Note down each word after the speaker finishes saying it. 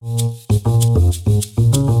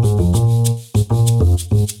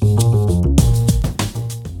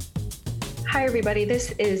everybody.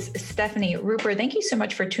 This is Stephanie Ruper. Thank you so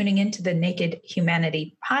much for tuning into the Naked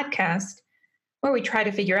Humanity podcast, where we try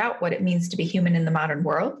to figure out what it means to be human in the modern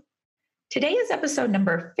world. Today is episode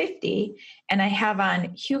number 50, and I have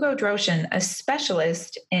on Hugo Droschen, a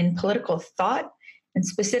specialist in political thought. And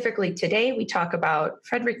specifically today, we talk about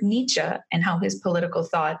Friedrich Nietzsche and how his political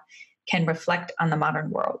thought can reflect on the modern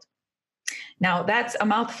world. Now, that's a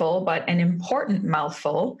mouthful, but an important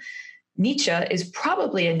mouthful. Nietzsche is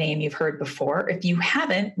probably a name you've heard before. If you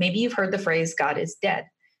haven't, maybe you've heard the phrase, God is dead.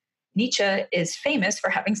 Nietzsche is famous for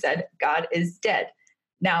having said, God is dead.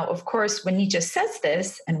 Now, of course, when Nietzsche says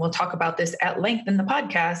this, and we'll talk about this at length in the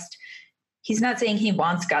podcast, he's not saying he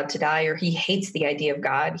wants God to die or he hates the idea of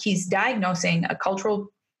God. He's diagnosing a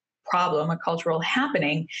cultural problem, a cultural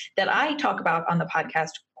happening that I talk about on the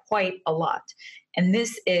podcast quite a lot. And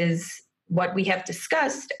this is what we have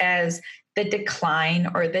discussed as the decline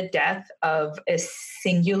or the death of a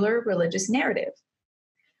singular religious narrative.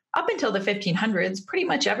 Up until the 1500s, pretty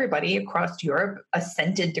much everybody across Europe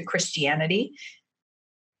assented to Christianity,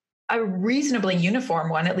 a reasonably uniform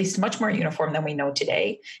one, at least much more uniform than we know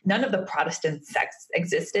today. None of the Protestant sects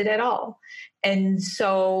existed at all. And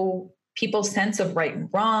so people's sense of right and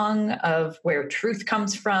wrong, of where truth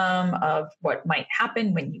comes from, of what might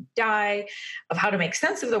happen when you die, of how to make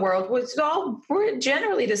sense of the world were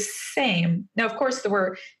generally the same. Now, of course, there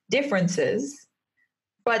were differences,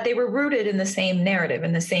 but they were rooted in the same narrative,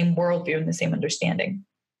 in the same worldview, in the same understanding.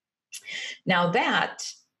 Now that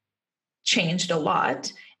changed a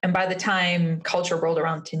lot. And by the time culture rolled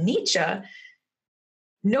around to Nietzsche,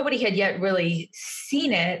 nobody had yet really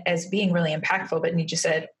seen it as being really impactful. But Nietzsche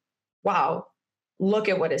said, wow, look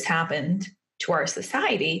at what has happened to our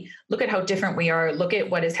society. Look at how different we are. Look at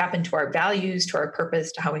what has happened to our values, to our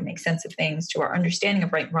purpose, to how we make sense of things, to our understanding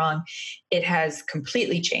of right and wrong. It has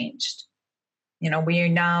completely changed. We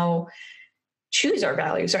now choose our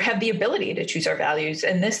values or have the ability to choose our values.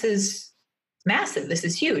 And this is massive. This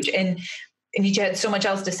is huge. And Nietzsche had so much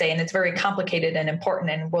else to say, and it's very complicated and important.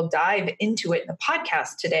 And we'll dive into it in the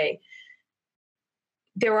podcast today.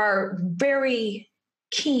 There are very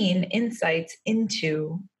keen insights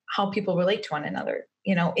into how people relate to one another,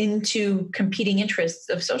 into competing interests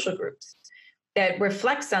of social groups that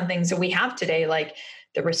reflects on things that we have today, like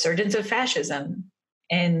the resurgence of fascism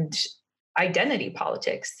and identity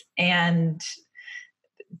politics and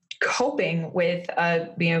coping with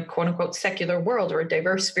a quote unquote secular world or a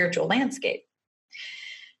diverse spiritual landscape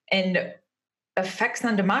and effects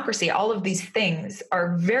on democracy. All of these things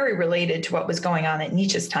are very related to what was going on at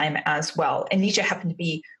Nietzsche's time as well. And Nietzsche happened to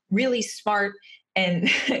be really smart and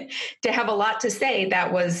to have a lot to say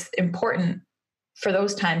that was important for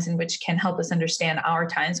those times, in which can help us understand our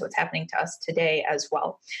times, what's happening to us today as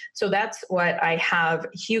well. So that's what I have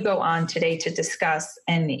Hugo on today to discuss.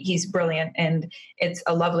 And he's brilliant and it's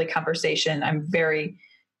a lovely conversation. I'm very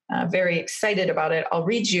excited about it. I'll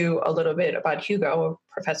read you a little bit about Hugo,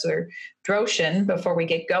 Professor Droschen, before we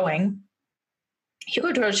get going.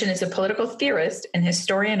 Hugo Droschen is a political theorist and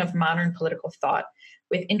historian of modern political thought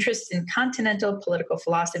with interests in continental political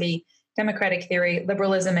philosophy, democratic theory,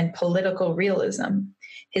 liberalism, and political realism.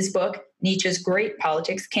 His book, Nietzsche's Great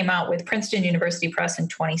Politics, came out with Princeton University Press in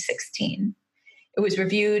 2016. It was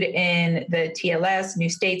reviewed in the TLS, New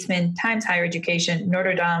Statesman, Times Higher Education,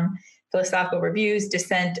 Notre Dame, Philosophical Reviews,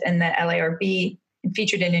 Dissent, and the LARB, and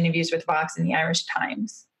featured in interviews with Vox and the Irish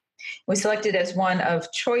Times. It was selected as one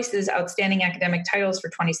of Choice's outstanding academic titles for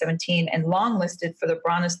 2017 and longlisted for the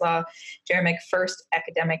Bronislaw Geremek First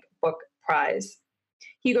Academic Book Prize.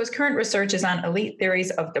 Hugo's current research is on elite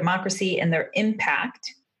theories of democracy and their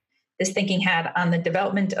impact this thinking had on the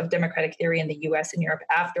development of democratic theory in the US and Europe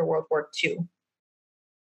after World War II.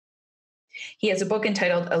 He has a book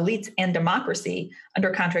entitled Elites and Democracy,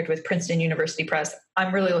 under contract with Princeton University Press.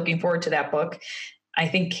 I'm really looking forward to that book. I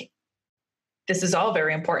think this is all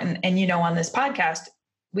very important. And, on this podcast,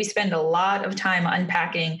 we spend a lot of time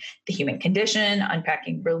unpacking the human condition,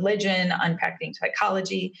 unpacking religion, unpacking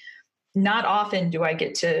psychology. Not often do I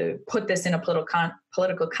get to put this in a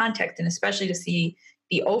political context, and especially to see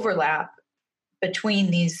the overlap between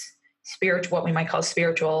these what we might call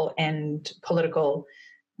spiritual and political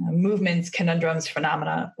movements, conundrums,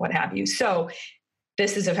 phenomena, what have you. So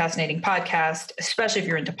this is a fascinating podcast, especially if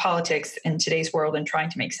you're into politics in today's world and trying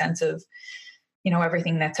to make sense of,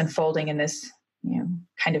 everything that's unfolding in this,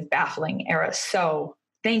 kind of baffling era. So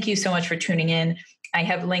thank you so much for tuning in. I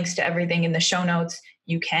have links to everything in the show notes.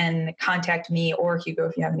 You can contact me or Hugo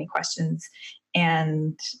if you have any questions,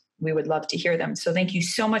 and we would love to hear them. So thank you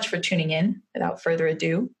so much for tuning in. Without further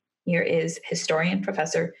ado, here is historian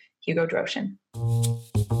Professor Hugo Droschen.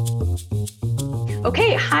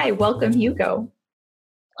 Okay, hi, welcome, Hugo.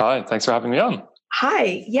 Hi, thanks for having me on.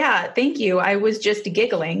 Hi. Yeah, thank you. I was just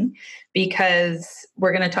giggling because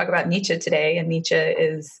we're going to talk about Nietzsche today, and Nietzsche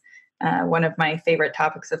is one of my favorite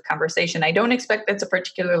topics of conversation. I don't expect that's a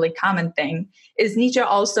particularly common thing. Is Nietzsche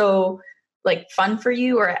also like fun for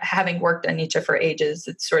you, or having worked on Nietzsche for ages,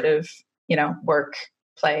 it's sort of, work,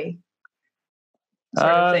 play sort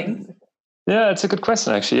of thing? Yeah, it's a good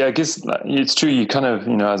question, actually. Yeah, I guess it's true. You kind of,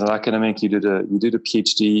 as an academic, you did a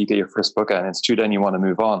PhD, you get your first book out, and it's true. Then you want to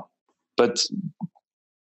move on, but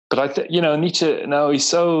I think Nietzsche. No, he's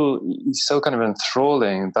so kind of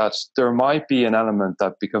enthralling that there might be an element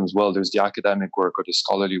that becomes, well, there's the academic work or the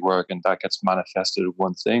scholarly work, and that gets manifested as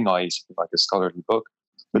one thing, i.e., like a scholarly book.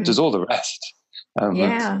 But there's all the rest.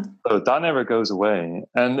 Yeah. So that never goes away.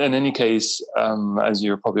 And in any case, as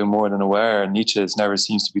you're probably more than aware, Nietzsche never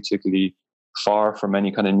seems to be particularly far from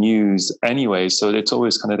any kind of news anyway. So it's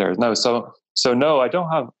always kind of there. No, so no, I don't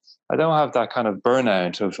have that kind of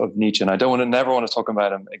burnout of Nietzsche, and I never want to talk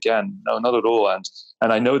about him again. No, not at all. And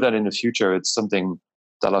I know that in the future it's something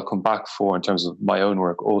that I'll come back for in terms of my own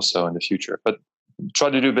work also in the future. But try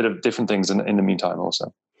to do a bit of different things in the meantime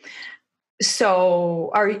also.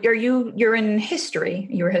 So you're in history?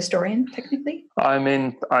 You're a historian technically? I'm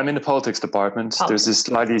in the politics department. There's this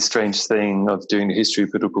slightly strange thing of doing the history of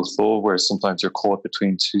political thought where sometimes you're caught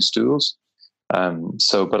between two stools.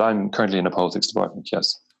 But I'm currently in the politics department,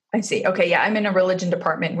 yes. I see. Okay. Yeah. I'm in a religion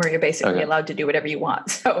department where you're basically allowed to do whatever you want.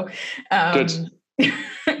 So, good.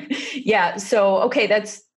 Yeah. So, okay.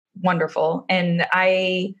 That's wonderful. And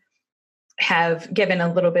I have given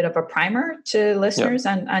a little bit of a primer to listeners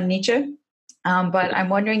on Nietzsche. But I'm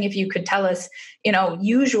wondering if you could tell us,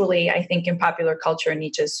 usually I think in popular culture,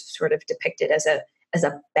 Nietzsche is sort of depicted as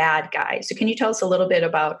a bad guy. So can you tell us a little bit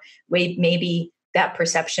about maybe that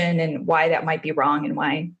perception and why that might be wrong and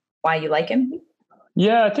why you like him?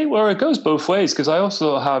 Yeah, I think it goes both ways, because I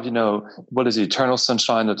also have, what is the Eternal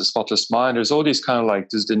Sunshine of the Spotless Mind? There's all these kind of like,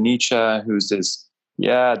 there's the Nietzsche who's this,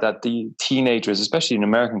 that the teenagers, especially in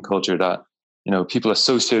American culture, that people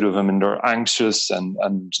associate with him and they're anxious and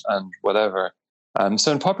whatever.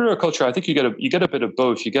 So in popular culture, I think you get a bit of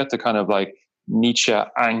both. You get the kind of like Nietzsche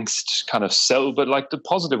angst kind of self, but like the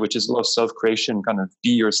positive, which is a lot of self-creation, kind of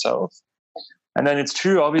be yourself. And then it's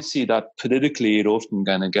true, obviously, that politically it often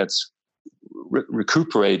kind of gets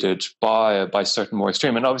recuperated by certain more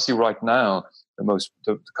extreme. And obviously, right now,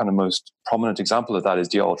 the kind of most prominent example of that is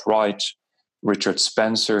the alt-right, Richard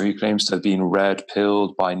Spencer, who claims to have been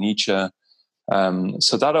red-pilled by Nietzsche.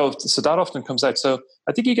 So that often comes out. So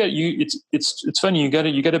I think it's funny, you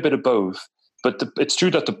get a bit of both, but it's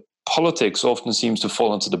true that the politics often seems to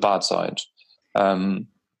fall onto the bad side.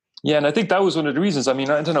 And I think that was one of the reasons. I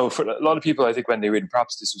mean, I don't know, for a lot of people, I think when they read,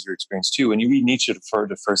 perhaps this was your experience too, when you read Nietzsche for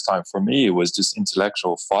the first time, for me, it was just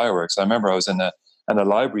intellectual fireworks. I remember I was in a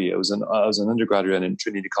library. I was an undergraduate in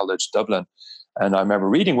Trinity College, Dublin. And I remember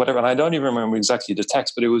reading whatever, and I don't even remember exactly the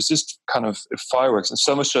text, but it was just kind of fireworks. And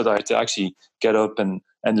so much so that I had to actually get up and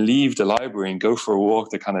leave the library and go for a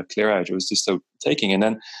walk to kind of clear out. It was just so taking. And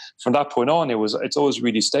then from that point on, it's always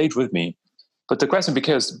really stayed with me. But the question,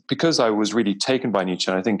 because I was really taken by Nietzsche,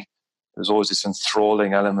 and I think there's always this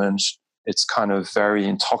enthralling element. It's kind of very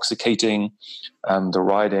intoxicating, the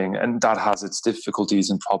writing, and that has its difficulties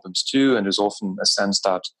and problems too. And there's often a sense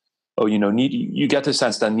that, you get the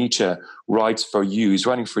sense that Nietzsche writes for you. He's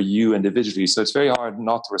writing for you individually. So it's very hard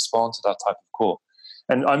not to respond to that type of call.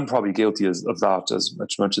 And I'm probably guilty of that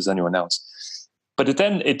as much as anyone else. But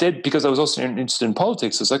it did, because I was also interested in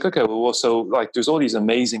politics. It's like, okay, well, also, like, there's all these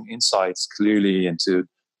amazing insights clearly into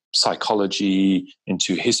psychology,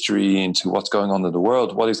 into history, into what's going on in the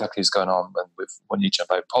world. What exactly is going on with Nietzsche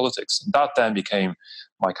about politics? And that then became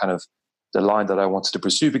my kind of the line that I wanted to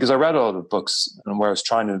pursue, because I read a lot of books and where I was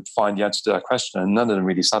trying to find the answer to that question, and none of them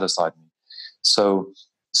really satisfied me. So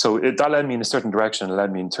that led me in a certain direction. It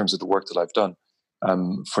led me in terms of the work that I've done.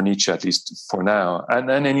 For Nietzsche, at least for now. And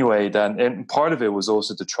then anyway, and part of it was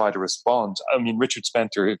also to try to respond. I mean, Richard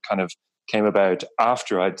Spencer kind of came about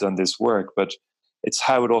after I'd done this work, but it's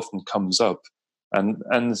how it often comes up. And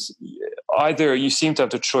either you seem to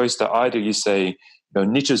have the choice that either you say,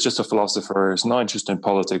 Nietzsche is just a philosopher, he's not interested in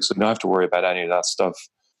politics, so you don't have to worry about any of that stuff.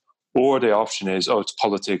 Or the option is, it's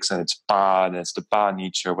politics and it's bad and it's the bad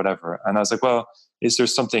Nietzsche or whatever. And I was like, well, is there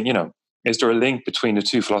something, is there a link between the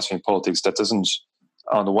two, philosophy and politics, that doesn't,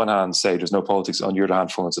 on the one hand, say there's no politics, on the other hand,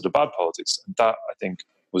 fall into the bad politics? And that, I think,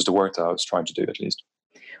 was the work that I was trying to do, at least.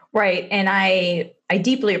 Right. And I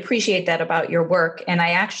deeply appreciate that about your work. And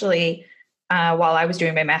I actually, while I was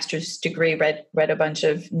doing my master's degree, read a bunch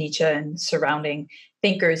of Nietzsche and surrounding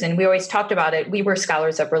thinkers. And we always talked about it. We were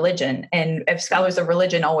scholars of religion. And if scholars of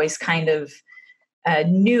religion always kind of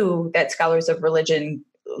knew that scholars of religion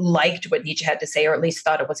liked what Nietzsche had to say, or at least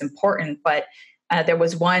thought it was important. But there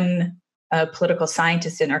was one political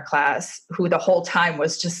scientist in our class who the whole time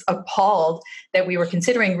was just appalled that we were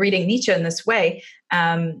considering reading Nietzsche in this way.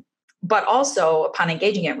 But also upon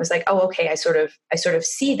engaging it was like, oh, okay, I sort of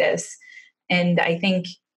see this. And I think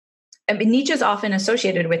Nietzsche is often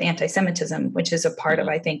associated with anti-Semitism, which is a part of,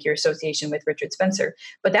 I think, your association with Richard Spencer.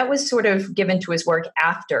 But that was sort of given to his work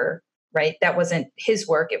after, right? That wasn't his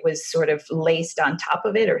work. It was sort of laced on top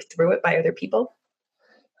of it or through it by other people.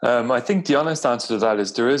 I think the honest answer to that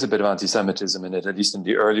is there is a bit of anti-Semitism in it, at least in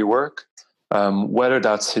the early work. Whether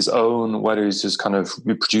that's his own, whether he's just kind of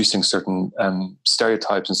reproducing certain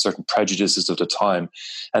stereotypes and certain prejudices of the time.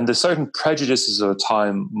 And the certain prejudices of the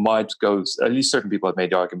time might go, at least certain people have made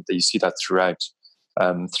the argument that you see that throughout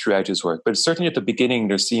his work. But certainly at the beginning,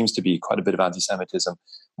 there seems to be quite a bit of anti-Semitism,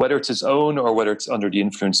 whether it's his own or whether it's under the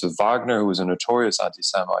influence of Wagner, who was a notorious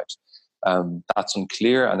anti-Semite. That's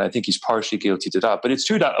unclear, and I think he's partially guilty to that. But it's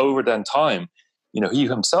true that over then time, he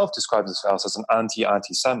himself describes himself as an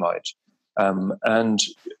anti-Semite. And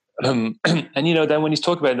then when he's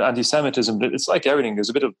talking about anti-Semitism, it's like everything. There's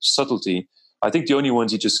a bit of subtlety. I think the only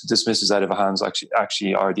ones he just dismisses out of hands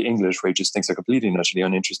actually are the English, where he just thinks they're completely and utterly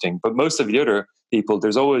uninteresting. But most of the other people,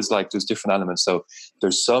 there's different elements. So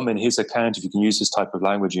there's some in his account, if you can use this type of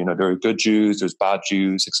language, there are good Jews, there's bad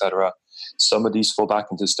Jews, etc. Some of these fall back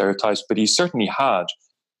into stereotypes, but he certainly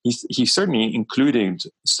included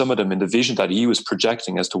some of them in the vision that he was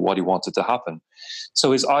projecting as to what he wanted to happen.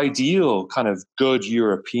 So his ideal kind of good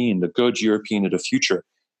European, the good European of the future,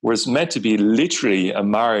 was meant to be literally a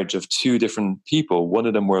marriage of two different people. One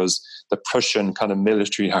of them was the Prussian kind of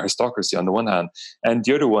military aristocracy on the one hand, and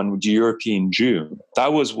the other one, the European Jew.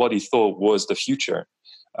 That was what he thought was the future.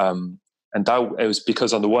 And that it was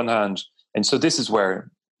because on the one hand, and so this is where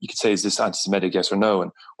you could say, is this anti-Semitic, yes or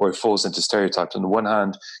no? Or it falls into stereotypes. On the one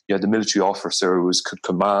hand, you had the military officer who could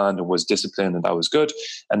command and was disciplined, and that was good.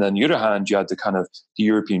 And then on the other hand, you had the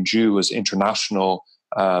European Jew was international,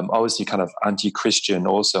 obviously kind of anti-Christian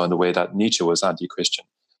also in the way that Nietzsche was anti-Christian.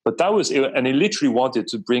 But that was, and he literally wanted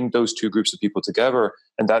to bring those two groups of people together,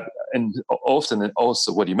 and often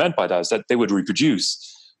also what he meant by that is that they would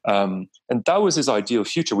reproduce. And that was his ideal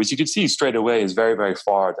future, which you could see straight away is very, very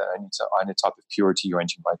far than any type of purity or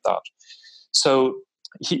anything like that. So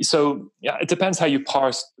it depends how you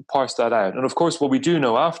parse that out. And of course, what we do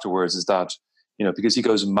know afterwards is that, because he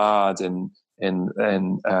goes mad in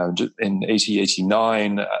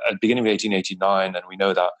 1889, at the beginning of 1889, and we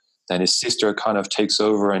know that then his sister kind of takes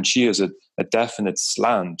over, and she has a definite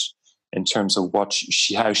slant in terms of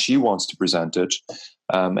how she wants to present it.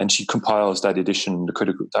 And she compiles that edition,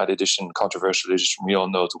 controversial edition, we all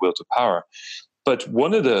know, The Will to Power. But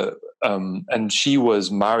one of and she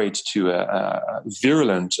was married to a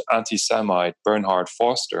virulent anti-Semite, Bernhard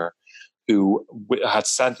Foster, who had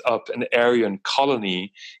set up an Aryan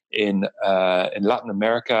colony in Latin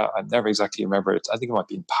America. I never exactly remember it. I think it might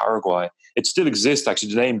be in Paraguay. It still exists,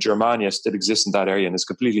 actually. The name Germania still exists in that area, and it's a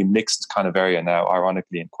completely mixed kind of area now,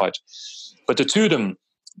 ironically, and quite. But the two of them,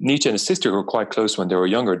 Nietzsche and his sister, were quite close when they were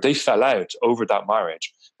younger. They fell out over that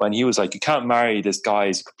marriage when he was like, "You can't marry this guy.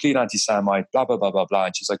 He's a complete anti-Semite, blah, blah, blah, blah, blah."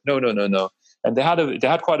 And she's like, no. And they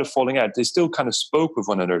had quite a falling out. They still kind of spoke with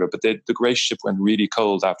one another, but the relationship went really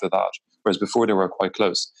cold after that, whereas before they were quite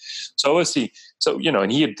close. So obviously,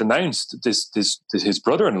 and he had denounced his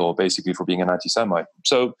brother-in-law basically for being an anti-Semite.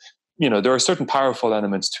 So, there are certain powerful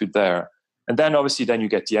elements to there. And then obviously then you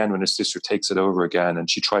get the end when his sister takes it over again and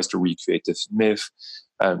she tries to recreate this myth.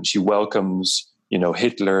 She welcomes,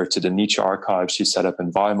 Hitler to the Nietzsche archive she set up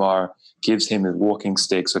in Weimar, gives him a walking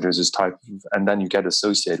stick. So there's this type of, and then you get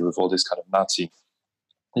associated with all this kind of Nazi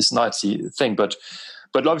thing. But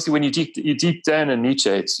obviously when you deep down in Nietzsche,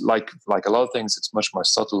 it's like a lot of things, it's much more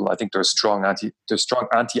subtle. I think there's strong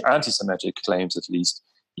anti-Semitic claims, at least,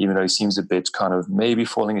 even though he seems a bit kind of maybe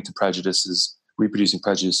falling into prejudices, reproducing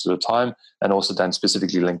prejudices at the time, and also then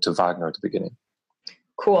specifically linked to Wagner at the beginning.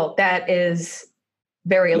 Cool. That is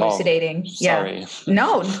very elucidating. Sorry. Yeah.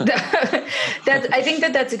 No, I think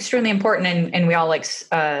that's extremely important. And we all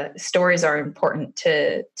stories are important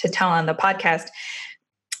to tell on the podcast.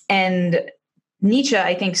 And Nietzsche,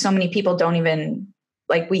 I think so many people don't even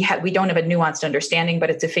we don't have a nuanced understanding, but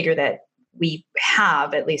it's a figure that we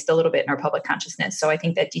have at least a little bit in our public consciousness. So I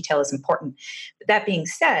think that detail is important. But that being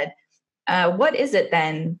said, what is it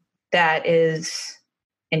then that is,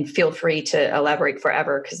 and feel free to elaborate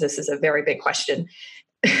forever because this is a very big question.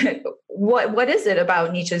 What is it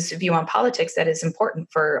about Nietzsche's view on politics that is important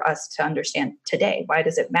for us to understand today? Why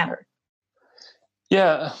does it matter?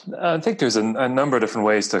 Yeah, I think there's a number of different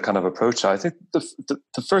ways to kind of approach that. I think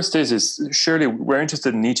the first is surely we're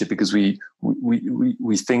interested in Nietzsche because we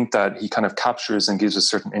think that he kind of captures and gives us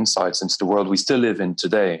certain insights into the world we still live in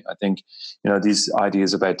today. I think these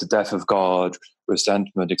ideas about the death of God,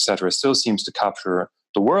 resentment, etc., still seems to capture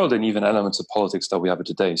the world and even elements of politics that we have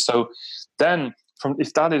today. So then,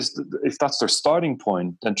 if that's their starting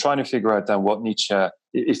point, then trying to figure out then what Nietzsche,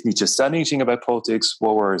 if Nietzsche said anything about politics,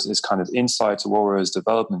 what were his kind of insights, or what were his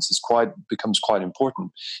developments, becomes quite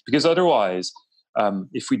important. Because otherwise,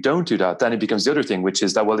 if we don't do that, then it becomes the other thing, which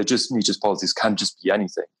is that Nietzsche's politics can't just be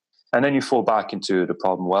anything, and then you fall back into the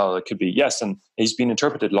problem. Well, it could be yes, and he's been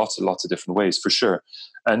interpreted lots and lots of different ways for sure.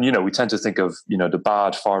 And we tend to think of the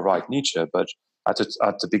bad far right Nietzsche, but at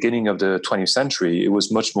the beginning of the 20th century, it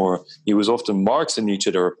was much more, it was often Marx and Nietzsche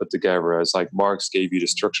that were put together as like Marx gave you the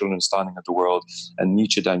structural understanding of the world, and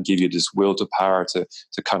Nietzsche then gave you this will to power to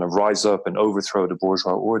kind of rise up and overthrow the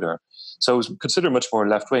bourgeois order. So it was considered much more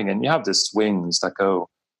left wing, and you have these swings that go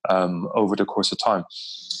over the course of time.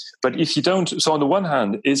 But if you don't, so on the one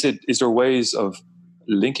hand, is there ways of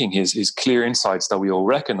linking his clear insights that we all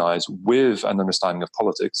recognize with an understanding of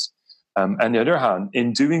politics? And on the other hand,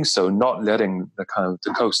 in doing so, not letting the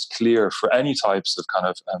coast clear for any types of kind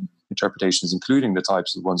of interpretations, including the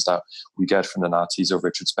types of ones that we get from the Nazis or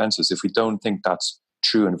Richard Spencer's. If we don't think that's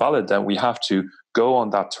true and valid, then we have to go on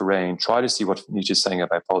that terrain, try to see what Nietzsche is saying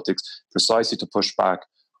about politics, precisely to push back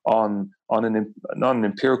on an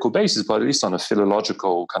empirical basis, but at least on a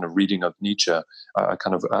philological kind of reading of Nietzsche.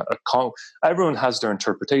 Everyone has their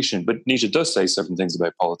interpretation, but Nietzsche does say certain things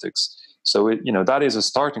about politics. So that is a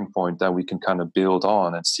starting point that we can kind of build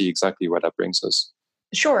on and see exactly where that brings us.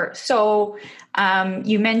 Sure. So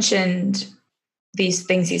you mentioned these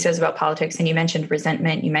things he says about politics, and you mentioned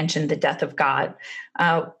resentment. You mentioned the death of God.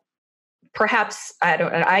 Perhaps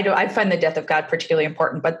I find the death of God particularly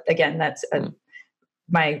important, but again, that's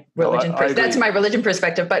my religion. That's my religion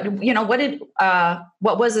perspective. But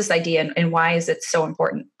what was this idea, and why is it so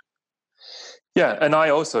important? Yeah, and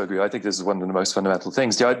I also agree. I think this is one of the most fundamental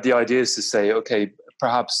things. The idea is to say, okay,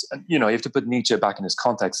 perhaps, you have to put Nietzsche back in his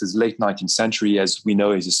context. His late 19th century, as we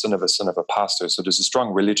know, he's a son of a pastor. So there's a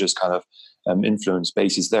strong religious kind of influence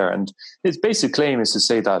basis there. And his basic claim is to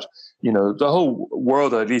say that, the whole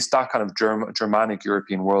world, or at least that kind of Germanic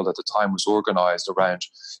European world at the time, was organized around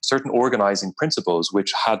certain organizing principles,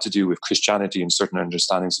 which had to do with Christianity and certain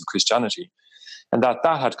understandings of Christianity. And that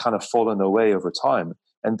had kind of fallen away over time.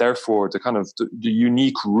 And therefore, the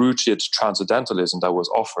unique rooted transcendentalism that was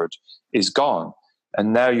offered is gone.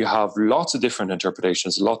 And now you have lots of different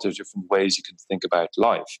interpretations, a lot of different ways you can think about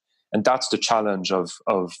life. And that's the challenge of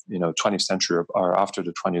 20th century or after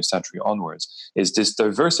the 20th century onwards, is this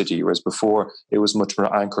diversity, whereas before it was much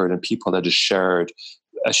more anchored in people that is shared,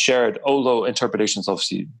 although interpretations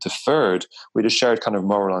obviously differed, with a shared kind of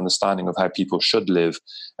moral understanding of how people should live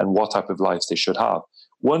and what type of lives they should have.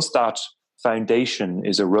 Once that foundation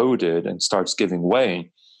is eroded and starts giving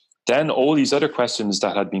way, then all these other questions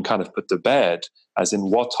that had been kind of put to bed, as in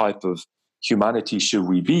what type of humanity should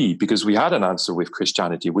we be? Because we had an answer with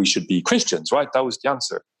Christianity, we should be Christians, right? That was the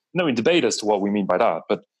answer. No, we debate as to what we mean by that,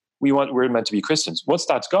 but we're meant to be Christians. Once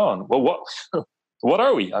that's gone, well, what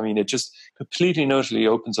are we? I mean, it just completely and utterly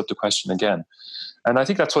opens up the question again. And I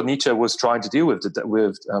think that's what Nietzsche was trying to deal with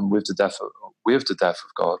the death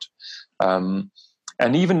of God.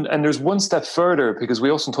 And there's one step further, because we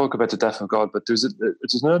often talk about the death of God, but there's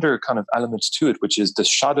another kind of element to it, which is the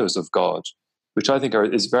shadows of God, which I think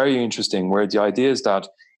is very interesting, where the idea is that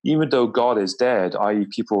even though God is dead, i.e.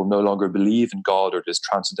 people no longer believe in God or this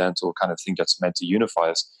transcendental kind of thing that's meant to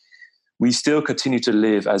unify us, we still continue to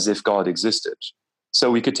live as if God existed. So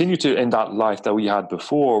we continue to in that life that we had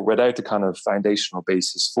before without the kind of foundational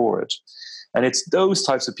basis for it. And it's those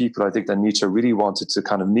types of people, I think, that Nietzsche really wanted to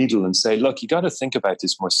kind of needle and say, look, you got to think about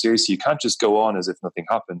this more seriously. You can't just go on as if nothing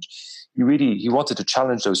happened. He wanted to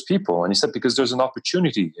challenge those people. And he said, because there's an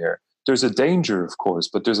opportunity here. There's a danger, of course,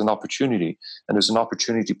 but there's an opportunity. And there's an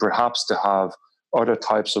opportunity perhaps to have other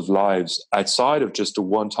types of lives outside of just the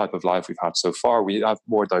one type of life we've had so far. We have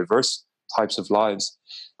more diverse types of lives.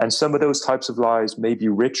 And some of those types of lives may be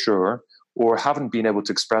richer or haven't been able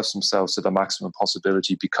to express themselves to the maximum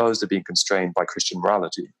possibility because they're being constrained by Christian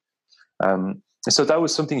morality. And so that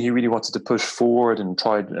was something he really wanted to push forward and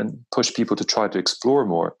push people to try to explore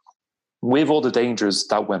more, with all the dangers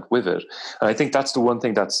that went with it. And I think that's the one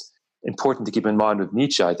thing that's important to keep in mind with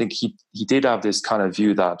Nietzsche. I think he did have this kind of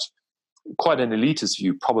view, that quite an elitist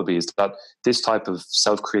view probably, is that this type of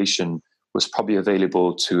self-creation was probably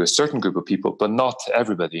available to a certain group of people, but not to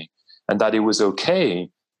everybody. And that it was okay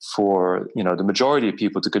for the majority of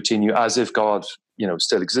people to continue as if God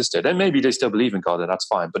still existed. And maybe they still believe in God, and that's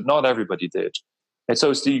fine, but not everybody did. And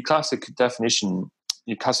so it's the classic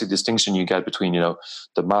distinction you get between,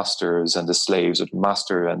 the masters and the slaves, or the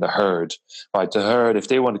master and the herd, right? The herd, if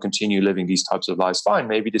they want to continue living these types of lives, fine,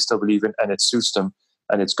 maybe they still believe in, and it suits them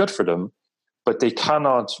and it's good for them. But they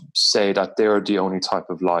cannot say that they're the only type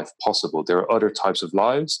of life possible. There are other types of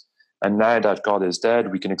lives. And now that God is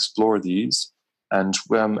dead, we can explore these. And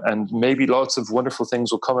maybe lots of wonderful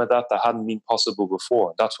things will come of that hadn't been possible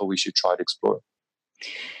before. That's what we should try to explore.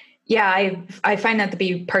 Yeah, I find that to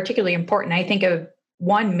be particularly important. I think of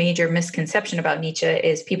one major misconception about Nietzsche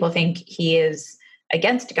is people think he is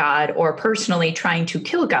against God or personally trying to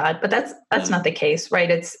kill God, but that's not the case, right?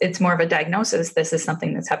 It's more of a diagnosis. This is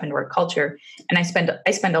something that's happened to our culture. And I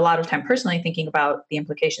spend a lot of time personally thinking about the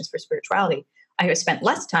implications for spirituality. I have spent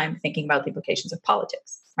less time thinking about the implications of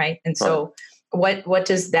politics, right? And so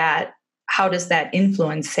how does that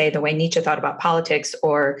influence, say, the way Nietzsche thought about politics,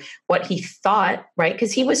 or what he thought, right?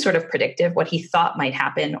 Because he was sort of predictive, what he thought might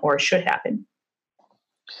happen or should happen.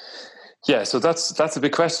 Yeah, so that's a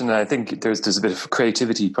big question. And I think there's a bit of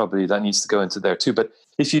creativity probably that needs to go into there too. But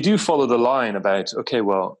if you do follow the line about, okay,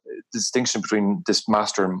 well, the distinction between this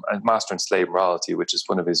master and slave morality, which is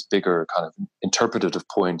one of his bigger kind of interpretative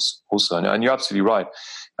points also. And you're absolutely right.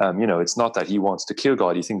 It's not that he wants to kill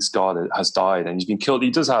God. He thinks God has died and he's been killed.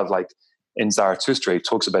 He does have, like in Zarathustra, he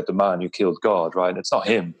talks about the man who killed God, right? It's not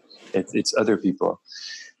him. It's other people.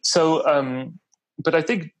 So, but I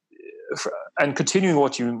think, and continuing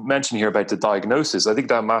what you mentioned here about the diagnosis, I think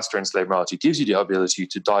that master and slave morality gives you the ability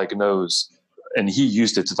to diagnose, and he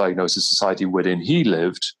used it to diagnose the society within he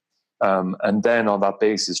lived, and then on that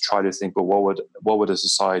basis try to think, well, what would a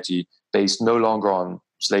society based no longer on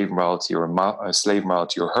slave morality or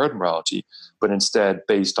herd morality, but instead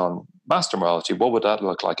based on master morality, what would that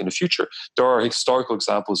look like in the future? There are historical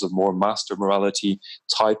examples of more master morality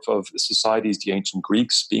type of societies, the ancient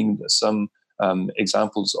Greeks being some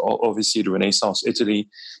examples, obviously the Renaissance Italy.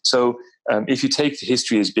 So if you take the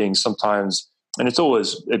history as being sometimes, and it's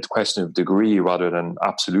always a question of degree rather than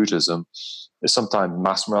absolutism, sometimes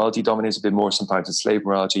mass morality dominates a bit more, sometimes it's slave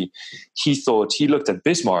morality. He looked at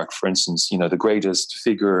Bismarck, for instance, the greatest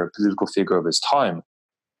political figure of his time,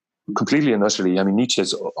 completely and utterly. I mean,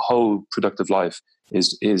 Nietzsche's whole productive life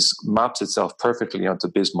maps itself perfectly onto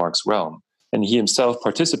Bismarck's realm. And he himself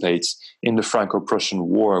participates in the Franco-Prussian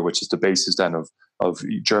War, which is the basis then of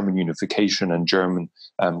German unification and German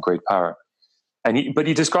great power. But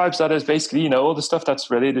he describes that as basically, all the stuff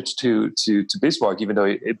that's related to Bismarck, even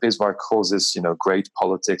though Bismarck calls this, great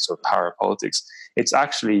politics or power politics. It's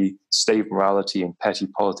actually slave morality and petty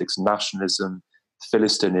politics, nationalism,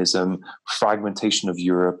 Philistinism, fragmentation of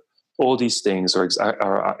Europe. All these things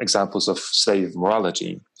are examples of slave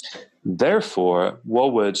morality. Therefore,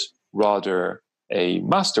 what would rather a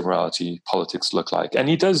master morality politics look like? And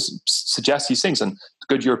he does suggest these things. And the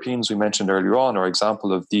good Europeans we mentioned earlier on are an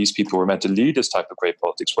example of these people who are meant to lead this type of great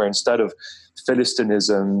politics, where instead of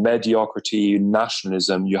Philistinism, mediocrity,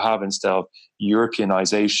 nationalism, you have instead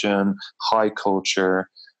Europeanization, high culture.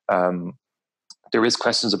 There is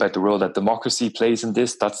questions about the role that democracy plays in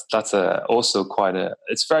this. That's also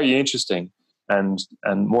it's very interesting and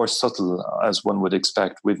more subtle, as one would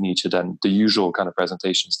expect with Nietzsche, than the usual kind of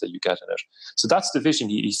presentations that you get in it. So that's the vision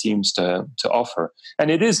he seems to offer. And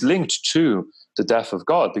it is linked to the death of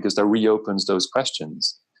God, because that reopens those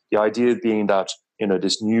questions. The idea being that,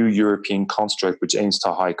 this new European construct, which aims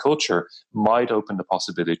to high culture, might open the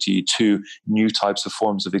possibility to new types of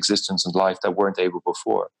forms of existence and life that weren't able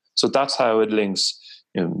before. So that's how it links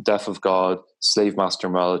death of God, slave master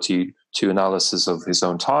morality, to analysis of his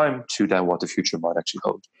own time, to then what the future might actually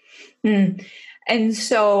hold. And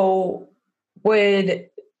so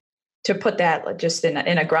to put that just in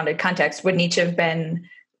a grounded context, would Nietzsche have been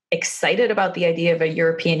excited about the idea of a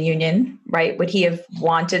European Union, right? Would he have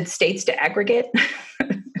wanted states to aggregate?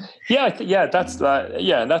 That's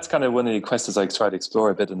kind of one of the questions I try to explore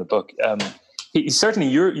a bit in the book. Certainly,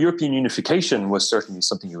 European unification was certainly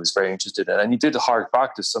something he was very interested in, and he did hark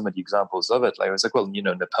back to some of the examples of it. Like I was like, well,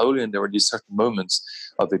 Napoleon, there were these certain moments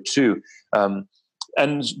of it too,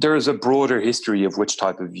 and there is a broader history of which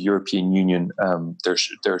type of European Union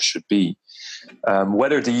there should be.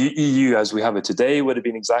 Whether the EU as we have it today would have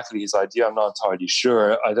been exactly his idea, I'm not entirely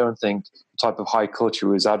sure. I don't think the type of high culture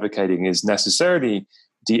he was advocating is necessarily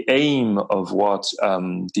the aim of what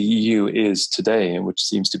the EU is today, and which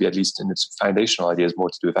seems to be, at least in its foundational ideas,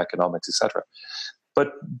 more to do with economics, etc.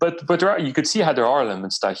 But you could see how there are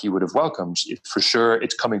elements that he would have welcomed. For sure,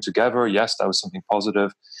 it's coming together. Yes, that was something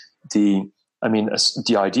positive. The I mean,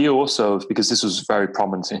 the idea also, because this was very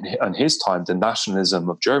prominent in his time, the nationalism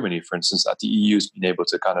of Germany, for instance, that the EU has been able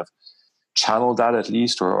to kind of channel that at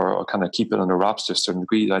least, or kind of keep it under wraps to a certain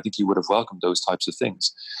degree. I think he would have welcomed those types of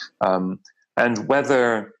things. And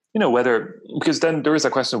whether, because then there is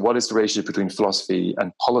a question of what is the relationship between philosophy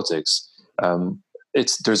and politics.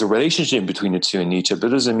 There's a relationship between the two in Nietzsche, but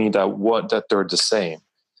it doesn't mean that they're the same.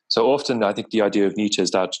 So often I think the idea of Nietzsche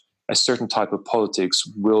is that a certain type of politics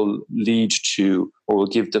will lead to, or will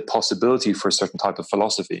give the possibility for a certain type of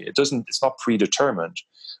philosophy. It's not predetermined,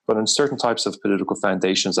 but in certain types of political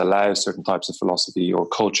foundations allow certain types of philosophy or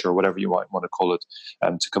culture, or whatever you might want to call it,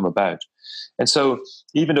 to come about. And so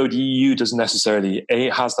even though the EU doesn't necessarily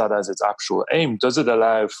has that as its actual aim, does it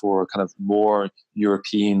allow for kind of more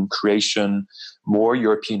European creation, more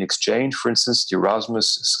European exchange? For instance, the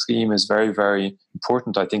Erasmus scheme is very, very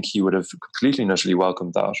important. I think he would have completely initially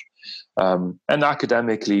welcomed that. And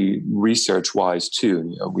academically, research-wise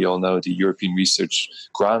too. We all know the European research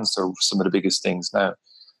grants are some of the biggest things now.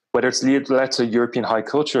 Whether it's led to European high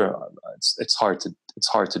culture, it's hard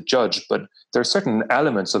to judge, but there are certain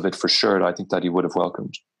elements of it for sure that I think that he would have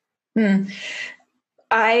welcomed.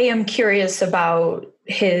 I am curious about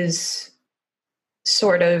his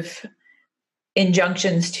sort of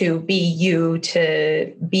injunctions to be you,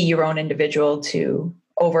 to be your own individual, to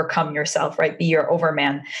overcome yourself, right? Be your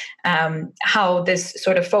overman. How this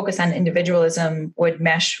sort of focus on individualism would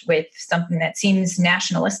mesh with something that seems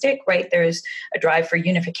nationalistic, right? There's a drive for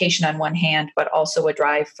unification on one hand, but also a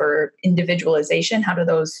drive for individualization. How do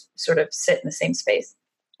those sort of sit in the same space?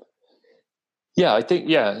 Yeah, I think,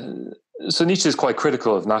 So Nietzsche is quite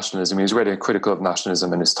critical of nationalism. He was really critical of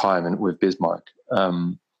nationalism in his time and with Bismarck.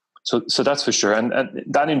 So that's for sure. And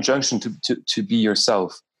that injunction to be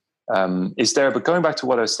yourself is there. But going back to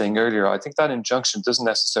what I was saying earlier, I think that injunction doesn't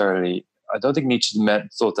necessarily, I don't think Nietzsche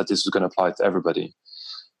thought that this was going to apply to everybody.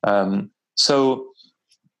 And so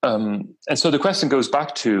the question goes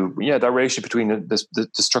back to, that ratio between the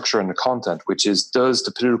structure and the content, which is, does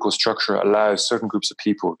the political structure allow certain groups of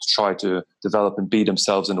people to try to develop and be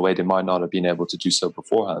themselves in a way they might not have been able to do so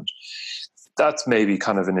beforehand? That's maybe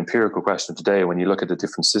kind of an empirical question today when you look at the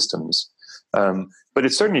different systems. But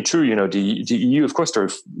it's certainly true, the EU, of course, there are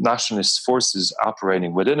nationalist forces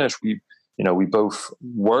operating within it. We both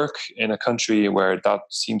work in a country where that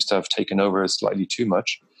seems to have taken over slightly too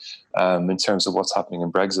much in terms of what's happening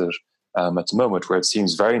in Brexit at the moment, where it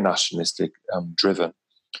seems very nationalistic driven.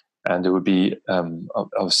 And it would be,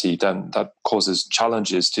 obviously, then that causes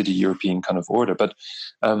challenges to the European kind of order. But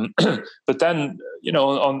then,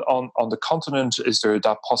 on the continent, is there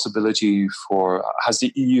that possibility has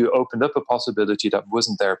the EU opened up a possibility that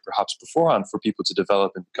wasn't there perhaps beforehand for people to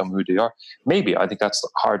develop and become who they are? Maybe. I think that's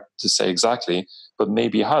hard to say exactly, but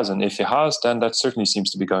maybe it has. And if it has, then that certainly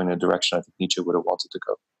seems to be going in a direction I think Nietzsche would have wanted to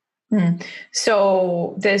go.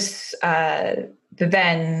 So this,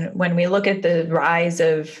 then when we look at the rise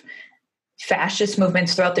of fascist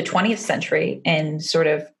movements throughout the 20th century and sort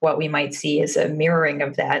of what we might see as a mirroring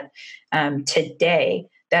of that today,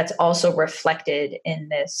 that's also reflected in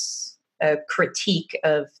this critique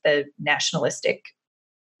of the nationalistic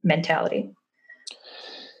mentality.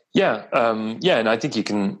 Yeah. And I think you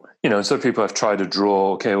can, some people have tried to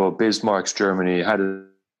draw, Bismarck's Germany, how did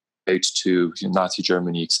to Nazi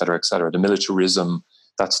Germany, et cetera, the militarism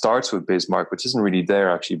that starts with Bismarck, which isn't really there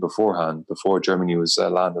actually beforehand. Before, Germany was a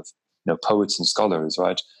land of poets and scholars,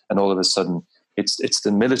 right? And all of a sudden, it's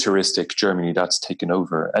the militaristic Germany that's taken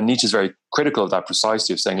over. And Nietzsche is very critical of that,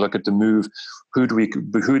 precisely, of saying, look at the move. Who do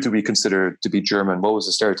we consider to be German? What was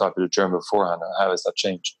the stereotype of the German beforehand? And how has that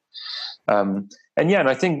changed? And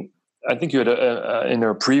I think you had in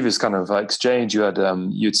our previous kind of exchange,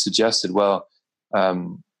 you'd suggested,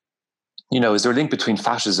 is there a link between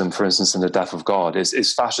fascism, for instance, and the death of God?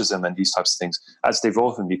 Is fascism and these types of things, as they've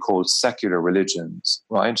often been called, secular religions,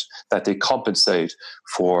 right? That they compensate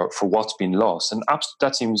for what's been lost. And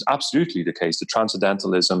that seems absolutely the case. The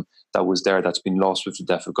transcendentalism that was there, that's been lost with the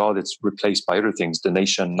death of God, it's replaced by other things, the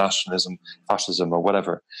nation, nationalism, fascism, or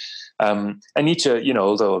whatever. And Nietzsche,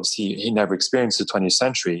 although obviously he never experienced the 20th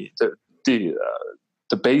century,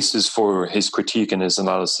 the basis for his critique and his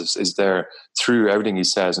analysis is there through everything he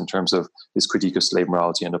says in terms of his critique of slave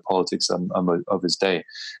morality and the politics of his day.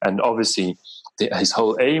 And obviously, his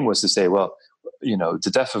whole aim was to say,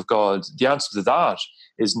 the death of God, the answer to that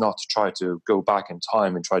is not to try to go back in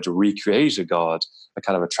time and try to recreate a God, a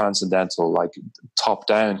kind of a transcendental, like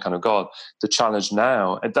top-down kind of God. The challenge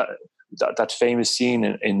now, and that famous scene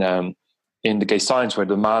in The Gay Science where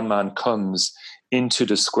the madman comes into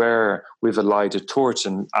the square with a lighted torch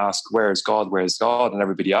and asks, where's God? And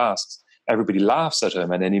everybody asks. everybody laughs at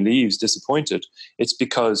him and then he leaves disappointed. It's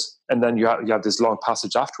because, and then you have this long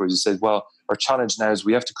passage afterwards. He says, well, our challenge now is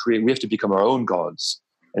we have to become our own gods,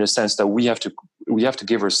 in a sense that we have to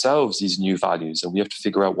give ourselves these new values, and we have to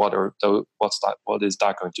figure out what is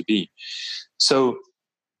that going to be. So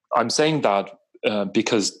I'm saying that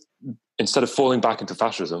because instead of falling back into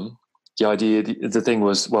fascism, the thing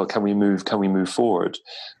was, well, can we move forward?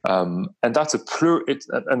 And that's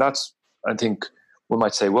I think one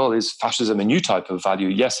might say, well, is fascism a new type of value?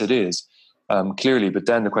 Yes, it is, clearly. But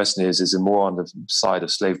then the question is it more on the side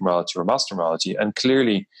of slave morality or master morality? And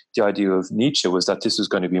clearly the idea of Nietzsche was that this was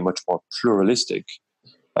going to be much more pluralistic,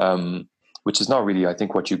 which is not really, I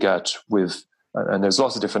think, what you get with, and there's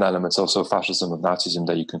lots of different elements also of fascism, of Nazism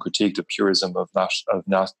that you can critique, the purism of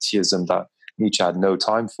Nazism that Nietzsche had no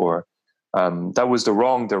time for. That was the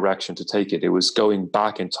wrong direction to take it. It was going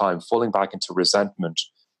back in time, falling back into resentment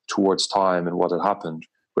towards time and what had happened.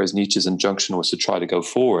 Whereas Nietzsche's injunction was to try to go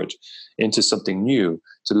forward into something new,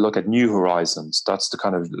 to look at new horizons. That's the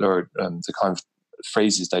kind of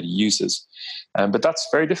phrases that he uses. But that's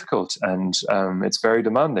very difficult, and it's very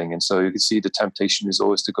demanding. And so you can see the temptation is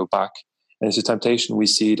always to go back. And it's a temptation we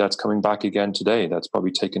see that's coming back again today. That's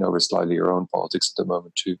probably taken over slightly our own politics at the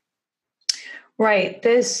moment too. Right.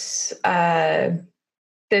 This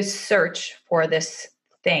search for this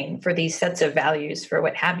thing, for these sets of values, for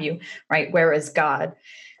what have you, right? Where is God?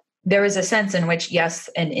 There is a sense in which, yes,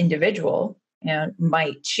 an individual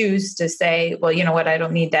might choose to say, well, you know what, I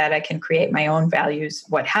don't need that. I can create my own values,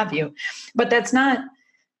 what have you. But that's not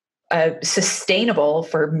sustainable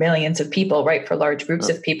for millions of people, right? For large groups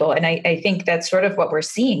of people. And I think that's sort of what we're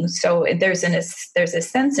seeing. So there's a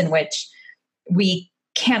sense in which we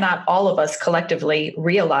cannot, all of us collectively,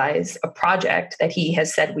 realize a project that he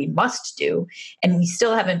has said we must do. And we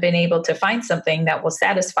still haven't been able to find something that will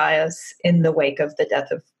satisfy us in the wake of the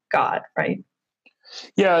death of God, right?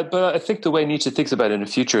 Yeah, but I think the way Nietzsche thinks about it in the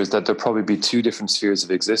future is that there'll probably be two different spheres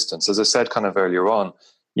of existence. As I said kind of earlier on,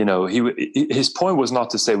 his point was not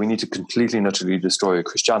to say we need to completely and utterly destroy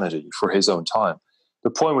Christianity for his own time. The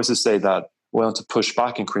point was to say that we want to push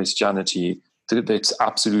back in Christianity its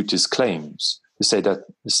absolutist claims. To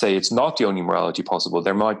say it's not the only morality possible.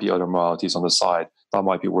 There might be other moralities on the side that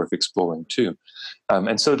might be worth exploring too.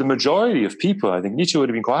 And so the majority of people, I think Nietzsche would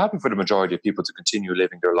have been quite happy for the majority of people to continue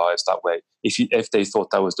living their lives that way if they thought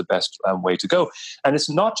that was the best way to go. And it's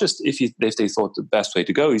not just if they thought the best way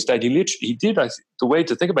to go. Is that the way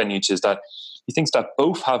to think about Nietzsche is that he thinks that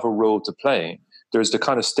both have a role to play. There's the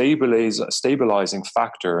kind of stabilizing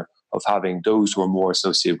factor of having those who are more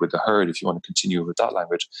associated with the herd, if you want to continue with that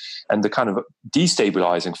language, and the kind of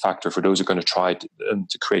destabilizing factor for those who are going to try to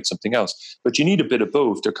create something else. But you need a bit of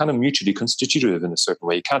both. They're kind of mutually constitutive in a certain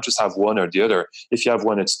way. You can't just have one or the other. If you have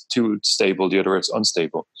one, it's too stable, the other, it's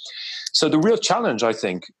unstable. So the real challenge, I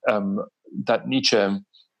think, that Nietzsche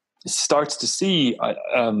starts to see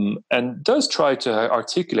and does try to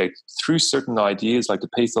articulate through certain ideas like the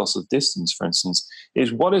pathos of distance, for instance,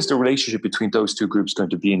 is what is the relationship between those two groups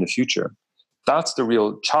going to be in the future? That's the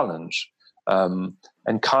real challenge. And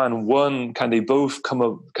can they both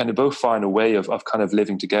find a way of kind of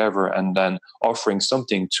living together and then offering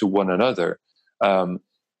something to one another?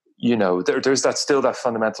 There's that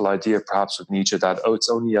fundamental idea perhaps with Nietzsche that, it's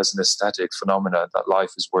only as an aesthetic phenomena that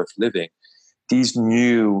life is worth living. This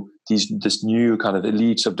new kind of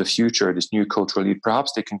elites of the future, this new cultural elite,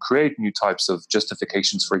 perhaps they can create new types of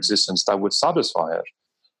justifications for existence that would satisfy it,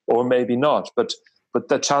 or maybe not. But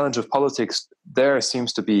the challenge of politics there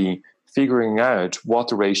seems to be figuring out what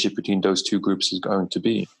the relationship between those two groups is going to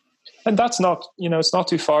be. And that's not, it's not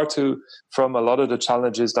too far from a lot of the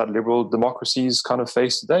challenges that liberal democracies kind of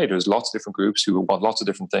face today. There's lots of different groups who want lots of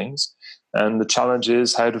different things. And the challenge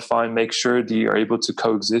is how to make sure they are able to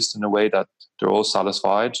coexist in a way that they're all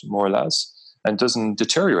satisfied, more or less, and doesn't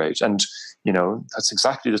deteriorate. And, that's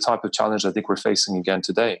exactly the type of challenge I think we're facing again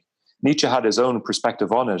today. Nietzsche had his own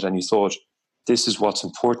perspective on it, and he thought this is what's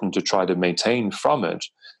important to try to maintain from it.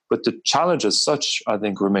 But the challenge as such, I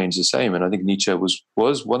think, remains the same. And I think Nietzsche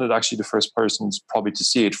was one of actually the first persons probably to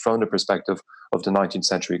see it from the perspective of the 19th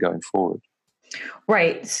century going forward.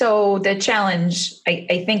 Right. So the challenge,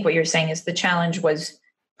 I think what you're saying is the challenge was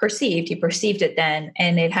perceived. He perceived it then,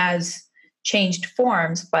 and it has changed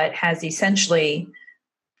forms, but has essentially,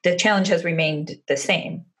 the challenge has remained the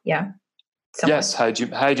same. Yeah. Somewhat. Yes. How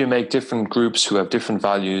do you make different groups who have different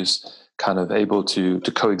values kind of able to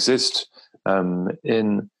coexist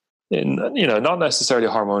in not necessarily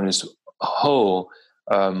a harmonious whole,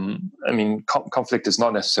 I mean, conflict is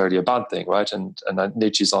not necessarily a bad thing, right? And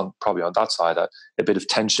Nietzsche's probably on that side, a bit of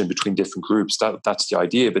tension between different groups. That's the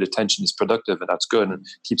idea. A bit of tension is productive, and that's good, and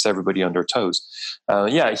keeps everybody on their toes.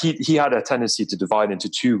 He had a tendency to divide into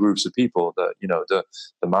two groups of people: the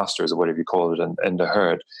masters, or whatever you call it, and the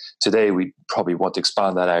herd. Today, we probably want to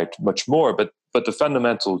expand that out much more, but the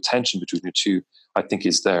fundamental tension between the two, I think,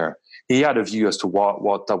 is there. He had a view as to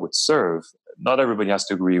what that would serve. Not everybody has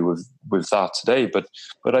to agree with that today, but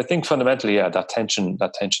I think fundamentally, that tension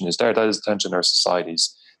is there. That is the tension our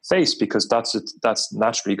societies face, because that's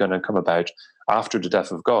naturally going to come about after the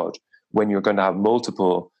death of God, when you're going to have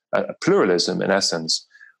multiple pluralism, in essence,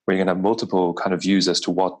 where you're going to have multiple kind of views as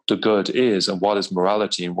to what the good is and what is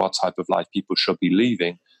morality and what type of life people should be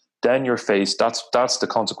leading. Then you're faced, that's the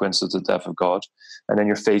consequence of the death of God. And then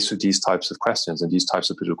you're faced with these types of questions and these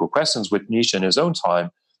types of political questions, which Nietzsche in his own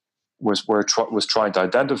time was trying to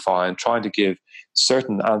identify and trying to give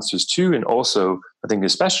certain answers to, and also, I think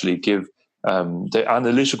especially, give the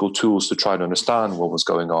analytical tools to try to understand what was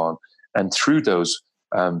going on. And through those,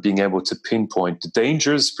 being able to pinpoint the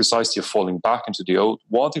dangers precisely of falling back into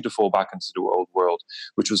wanting to fall back into the old world,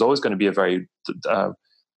 which was always going to be a very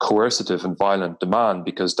coercive and violent demand,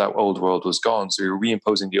 because that old world was gone. So you're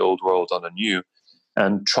reimposing the old world on a new,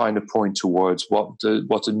 and trying to point towards what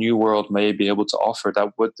the new world may be able to offer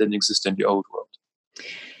that didn't exist in the old world.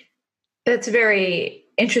 That's very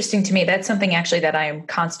interesting to me. That's something actually that I'm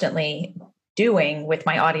constantly doing with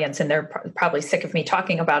my audience, and they're probably sick of me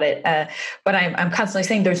talking about it. But I'm constantly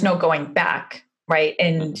saying there's no going back, right?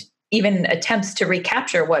 And even attempts to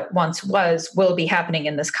recapture what once was will be happening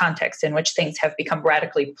in this context in which things have become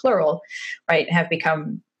radically plural, right? Have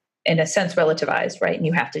become, in a sense, relativized, right? And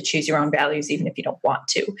you have to choose your own values even if you don't want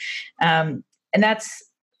to. And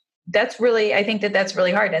that's really, I think that's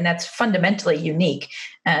really hard. And that's fundamentally unique,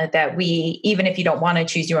 that even if you don't want to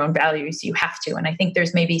choose your own values, you have to. And I think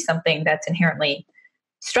there's maybe something that's inherently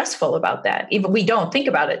stressful about that. Even we don't think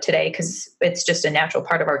about it today because it's just a natural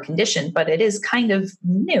part of our condition, but it is kind of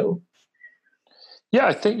new. Yeah,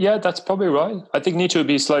 I think, that's probably right. I think Nietzsche would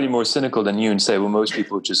be slightly more cynical than you and say, well, most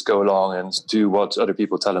people just go along and do what other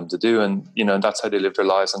people tell them to do. And, that's how they live their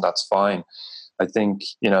lives, and that's fine. I think,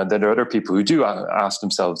 there are other people who do ask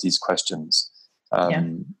themselves these questions.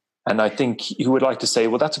 And I think he would like to say,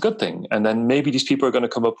 well, that's a good thing. And then maybe these people are going to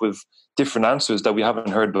come up with different answers that we haven't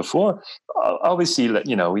heard before. Obviously,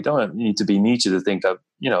 we don't need to be Nietzsche to think that,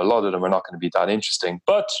 a lot of them are not going to be that interesting.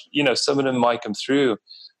 But, some of them might come through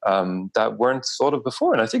that weren't thought of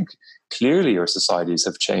before. And I think clearly our societies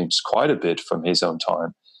have changed quite a bit from his own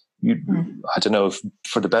time. I don't know if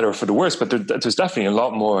for the better or for the worse, but there's definitely a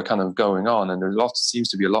lot more kind of going on, and seems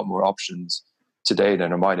to be a lot more options today than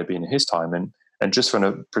there might have been in his time. And just from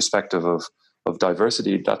a perspective of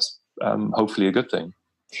diversity, that's hopefully a good thing.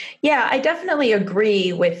 Yeah, I definitely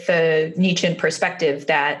agree with the Nietzschean perspective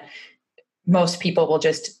that most people will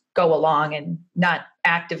just go along and not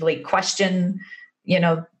actively question,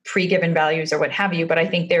 pre-given values or what have you. But I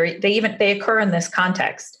think they occur in this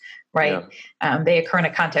context, right? Yeah. They occur in a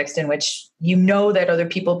context in which that other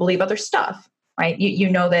people believe other stuff, right? You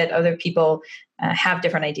know that other people have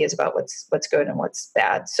different ideas about what's good and what's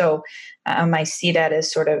bad. So I see that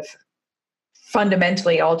as sort of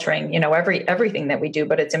fundamentally altering, everything that we do.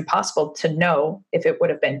 But it's impossible to know if it would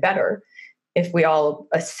have been better if we all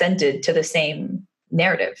assented to the same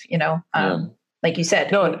narrative. Like you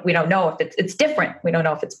said, we don't know if it's different. We don't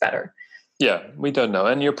know if it's better. Yeah, we don't know.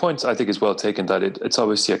 And your point, I think, is well taken, that it's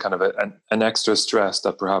obviously a kind of an extra stress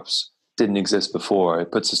that perhaps didn't exist before.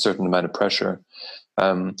 It puts a certain amount of pressure.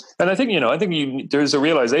 And I think, there's a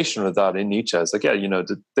realization of that in Nietzsche. It's like,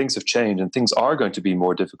 the things have changed and things are going to be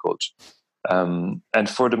more difficult. And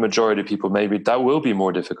for the majority of people, maybe that will be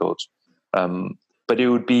more difficult. But it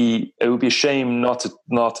would be a shame not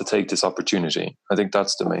to take this opportunity. I think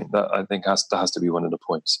that's the main. That I think that has to be one of the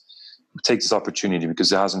points. Take this opportunity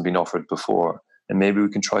because it hasn't been offered before, and maybe we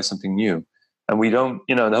can try something new. And we don't,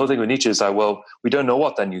 the whole thing with Nietzsche is that, well, we don't know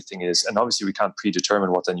what that new thing is, and obviously we can't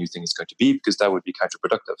predetermine what that new thing is going to be because that would be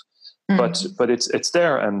counterproductive. Mm. But it's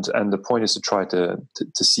there, and the point is to try to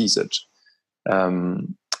seize it.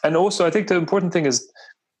 And also, I think the important thing is,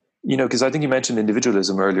 because I think you mentioned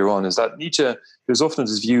individualism earlier on, is that Nietzsche, there's often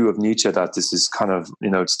this view of Nietzsche that this is kind of,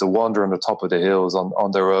 it's the wander on the top of the hills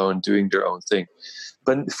on their own, doing their own thing.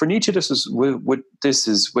 But for Nietzsche, this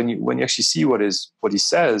is when you actually see what he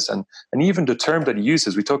says, and even the term that he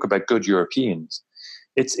uses, we talk about good Europeans.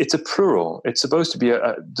 It's a plural. It's supposed to be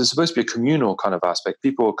there's supposed to be a communal kind of aspect.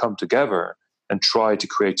 People will come together and try to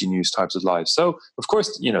create new types of lives. So, of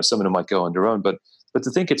course, some of them might go on their own, but But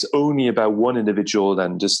to think it's only about one individual,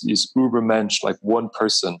 then just is Übermensch, like one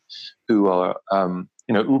person who are,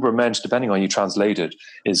 Übermensch, depending on how you translate it,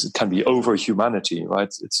 can be over humanity,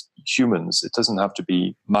 right? It's humans. It doesn't have to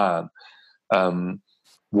be man.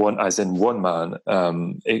 One as in one man.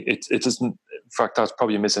 It doesn't. In fact, that's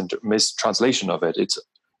probably a mistranslation of it.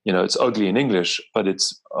 It's ugly in English, but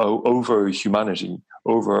it's over humanity,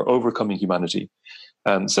 overcoming humanity.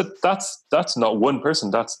 So that's not one person.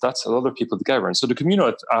 That's a lot of people together. And so the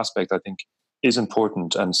communal aspect, I think, is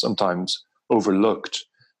important and sometimes overlooked.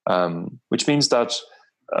 Which means that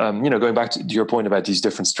going back to your point about these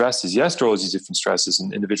different stresses, yes, there are all these different stresses,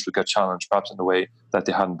 and individuals get challenged perhaps in a way that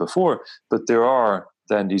they hadn't before. But there are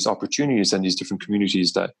then these opportunities and these different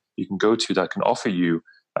communities that you can go to that can offer you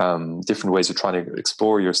different ways of trying to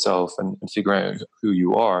explore yourself and figure out who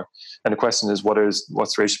you are. And the question is, what's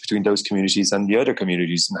the relationship between those communities and the other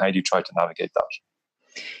communities, and how do you try to navigate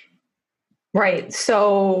that? Right.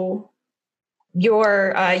 So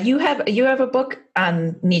you have a book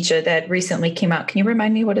on Nietzsche that recently came out. Can you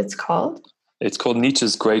remind me what it's called? It's called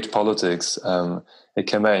Nietzsche's Great Politics. It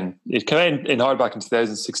came out in hardback in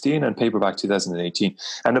 2016 and paperback 2018.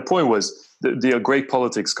 And the point was, the great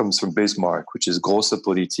politics comes from Bismarck, which is große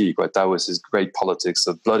Politik, right? That was his great politics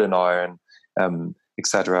of blood and iron,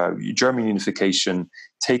 etc. German unification,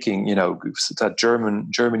 taking, that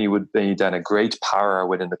Germany would be then a great power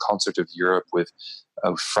within the concert of Europe with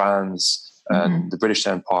France and the British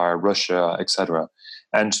Empire, Russia, etc.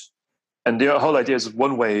 And the whole idea is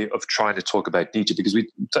one way of trying to talk about Nietzsche, because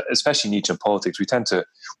especially Nietzsche and politics,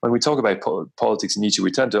 when we talk about politics and Nietzsche,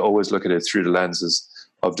 we tend to always look at it through the lenses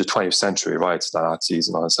of the 20th century, right? The Nazis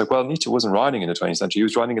and all. It's like, well, Nietzsche wasn't writing in the 20th century. He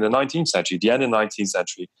was writing in the 19th century, the end of the 19th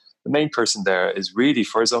century. The main person there is really,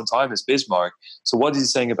 for his own time, is Bismarck. So what is he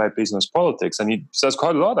saying about Bismarck's politics? And he says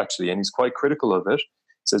quite a lot, actually, and he's quite critical of it.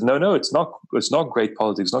 He says, no, it's not great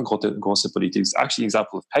politics, not große Politik. It's actually an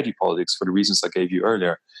example of petty politics for the reasons I gave you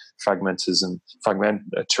earlier: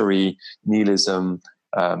 fragmentary, nihilism,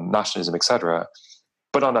 nationalism, etc.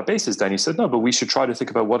 But on that basis, then he said, no, but we should try to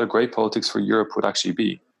think about what a great politics for Europe would actually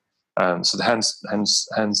be. So hence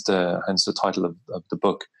the title of the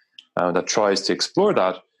book that tries to explore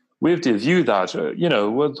that, with the view that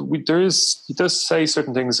he does say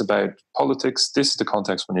certain things about politics. This is the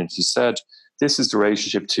context when it is said. This is the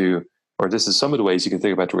relationship to, or this is some of the ways you can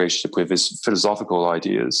think about the relationship with his philosophical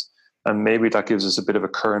ideas. And maybe that gives us a bit of a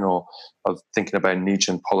kernel of thinking about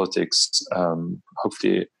Nietzsche and politics,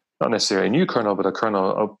 hopefully not necessarily a new kernel, but a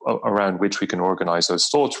kernel around which we can organize those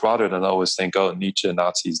thoughts, rather than always think, oh, Nietzsche,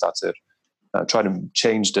 Nazis, that's it. Try to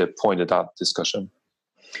change the point of that discussion.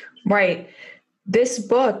 Right. This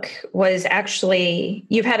book was actually,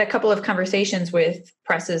 you've had a couple of conversations with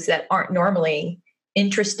presses that aren't normally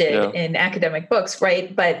interested in academic books,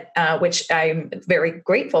 right? But which I'm very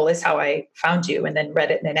grateful is how I found you and then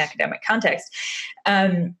read it in an academic context.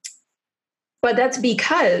 But that's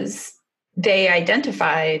because they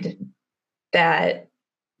identified that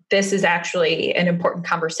this is actually an important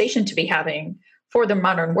conversation to be having for the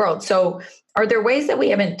modern world. So are there ways that we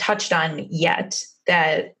haven't touched on yet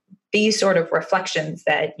that these sort of reflections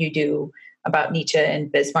that you do about Nietzsche and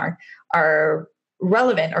Bismarck are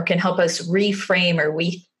relevant or can help us reframe or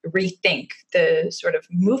rethink the sort of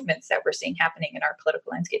movements that we're seeing happening in our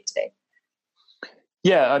political landscape today?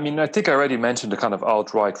 Yeah, I mean, I think I already mentioned the kind of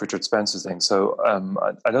alt-right Richard Spencer thing, so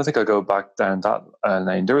I don't think I'll go back down that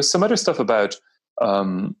lane. There was some other stuff about,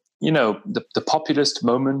 the populist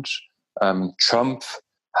moment, Trump.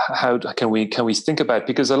 How can we think about,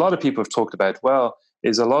 because a lot of people have talked about, well,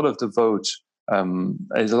 is a lot of the vote,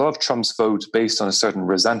 is a lot of Trump's vote based on a certain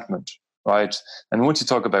resentment, right? And once you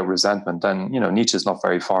talk about resentment, then Nietzsche is not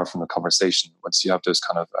very far from the conversation once you have those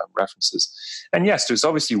kind of references. And yes, there's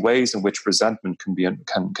obviously ways in which resentment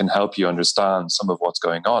can help you understand some of what's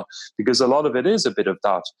going on, because a lot of it is a bit of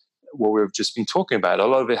that, what we've just been talking about. A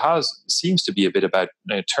lot of it seems to be a bit about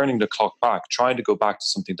turning the clock back, trying to go back to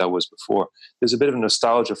something that was before. There's a bit of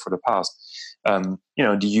nostalgia for the past. In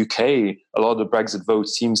the UK, a lot of the Brexit vote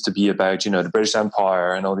seems to be about, the British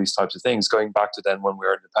Empire and all these types of things, going back to then when we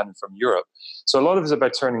were independent from Europe. So a lot of it is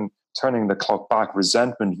about turning the clock back,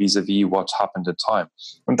 resentment vis-a-vis what's happened in time.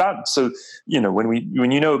 And that, so, when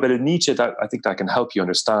you know a bit of Nietzsche, that I think that can help you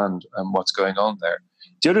understand what's going on there.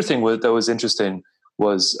 The other thing that was interesting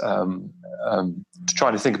was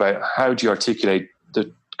trying to think about how do you articulate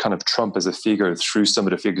the kind of Trump as a figure through some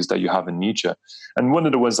of the figures that you have in Nietzsche. And one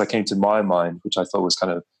of the ones that came to my mind, which I thought was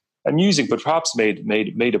kind of amusing, but perhaps made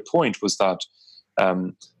a point, was that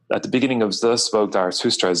at the beginning of thus spoke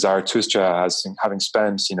Zarathustra has, having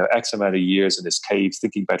spent X amount of years in this cave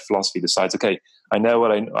thinking about philosophy, decides, okay, I know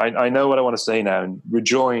what I know what I want to say now, and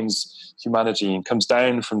rejoins humanity and comes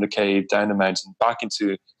down from the cave, down the mountain, back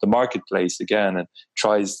into the marketplace again, and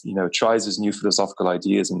tries his new philosophical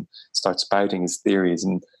ideas and starts spouting his theories.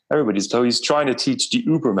 And so he's trying to teach the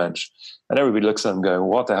Übermensch, and everybody looks at him going,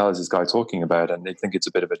 what the hell is this guy talking about? And they think it's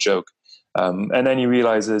a bit of a joke. And then he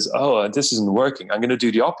realizes, this isn't working. I'm going to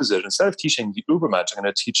do the opposite. Instead of teaching the Übermensch, I'm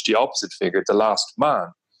going to teach the opposite figure, the last man.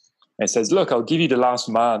 And he says, look, I'll give you the last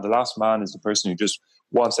man. The last man is the person who just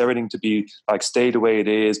wants everything to be like, stay the way it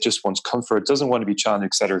is, just wants comfort, doesn't want to be challenged,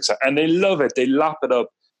 et cetera, et cetera. And they love it. They lap it up.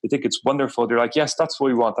 They think it's wonderful. They're like, yes, that's what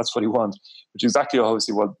we want. That's what we want, which is exactly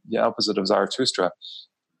obviously what the opposite of Zarathustra.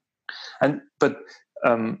 But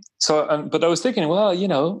I was thinking, well,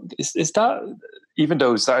 is that, even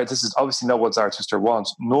though this is obviously not what Zarathustra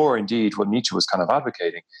wants, nor indeed what Nietzsche was kind of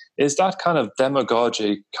advocating, is that kind of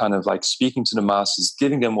demagogic, kind of like speaking to the masses,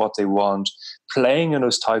 giving them what they want, playing on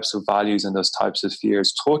those types of values and those types of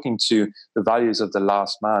fears, talking to the values of the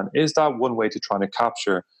last man, is that one way to try to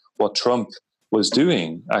capture what Trump was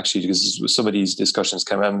doing, actually? Because some of these discussions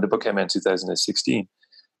came out, the book came out in 2016.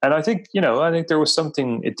 And I think there was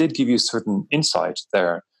something, it did give you a certain insight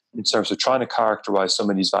there in terms of trying to characterize some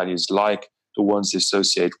of these values, like the ones they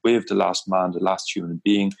associate with the last man, the last human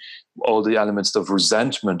being, all the elements of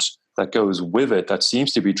resentment that goes with it, that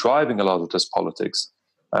seems to be driving a lot of this politics.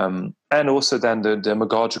 And also then the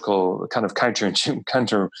demagogical kind of counter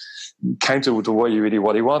to what he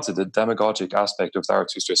wanted, the demagogic aspect of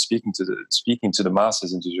Zarathustra, speaking to the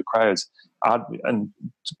masses and to the crowds, and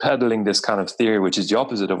peddling this kind of theory, which is the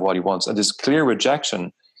opposite of what he wants, and this clear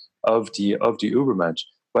rejection of the Übermensch.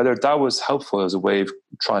 Whether that was helpful as a way of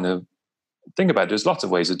trying to think about it, there's lots of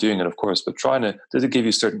ways of doing it, of course, but did it give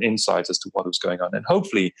you certain insights as to what was going on? And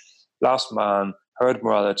hopefully, Last Man, Herd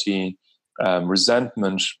Morality,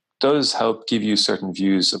 resentment does help give you certain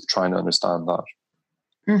views of trying to understand that.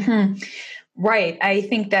 Mm-hmm. Right. I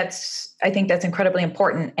think that's incredibly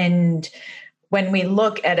important. And when we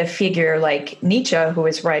look at a figure like Nietzsche, who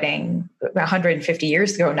was writing 150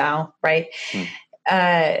 years ago now, right?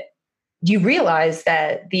 You realize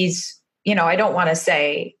that these, I don't want to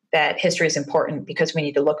say that history is important because we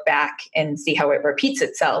need to look back and see how it repeats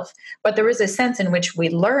itself. But there is a sense in which we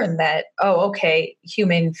learn that,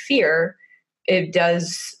 human fear, it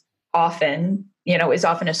does often, is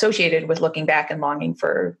often associated with looking back and longing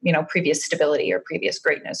for, previous stability or previous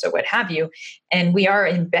greatness or what have you. And we are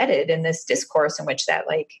embedded in this discourse in which that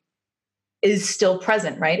is still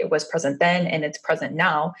present, right? It was present then and it's present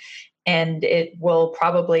now. And it will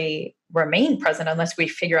probably remain present unless we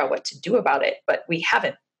figure out what to do about it. But we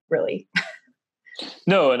haven't really.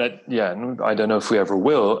 No, and I don't know if we ever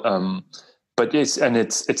will. But it's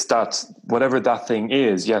that whatever that thing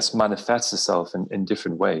is, yes, manifests itself in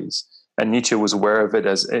different ways. And Nietzsche was aware of it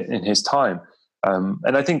as in his time.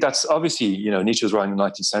 And I think that's obviously, Nietzsche was writing in the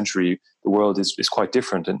 19th century. The world is quite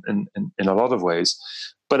different in a lot of ways.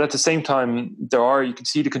 But at the same time, you can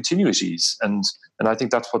see the continuities. And I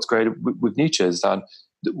think that's what's great with Nietzsche, is that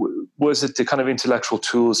was it the kind of intellectual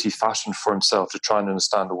tools he fashioned for himself to try and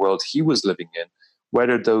understand the world he was living in,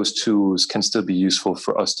 whether those tools can still be useful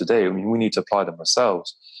for us today. I mean, we need to apply them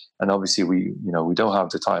ourselves. And obviously we don't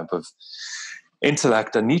have the type of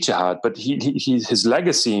intellect that Nietzsche had, but his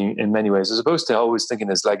legacy in many ways, as opposed to always thinking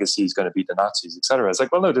his legacy is going to be the Nazis, etc. It's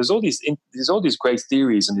like, well, no, there's all these great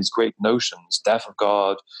theories and these great notions, death of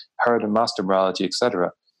God, herd and master morality,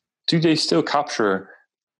 etc. Do they still capture,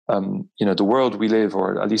 the world we live,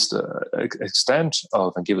 or at least an extent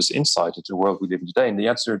of, and give us insight into the world we live in today? And the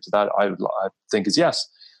answer to that, I think, is yes.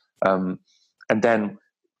 And then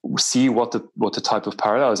see what the type of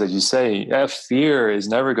parallels, as you say, fear is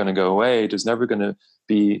never going to go away. There's never going to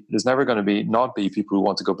be not be people who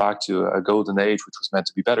want to go back to a golden age, which was meant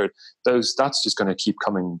to be better. That's just going to keep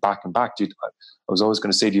coming back and back. I was always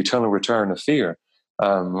going to say the eternal return of fear,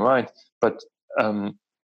 right? But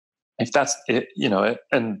if that's it,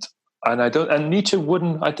 and I don't, and Nietzsche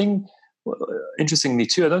wouldn't. I think, interestingly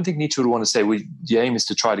too, I don't think Nietzsche would want to say the aim is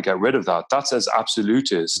to try to get rid of that. That's as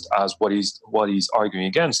absolutist as what he's arguing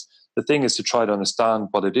against. The thing is to try to understand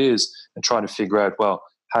what it is and try to figure out, well,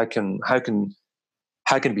 how can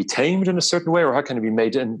it be tamed in a certain way, or how can it be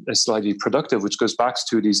made in a slightly productive, which goes back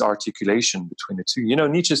to these articulation between the two.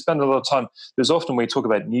 Nietzsche spent a lot of time. There's often when you talk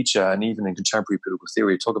about Nietzsche, and even in contemporary political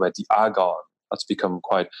theory, you talk about the agon. That's become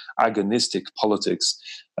quite agonistic politics.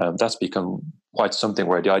 That's become quite something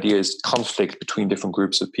where the idea is conflict between different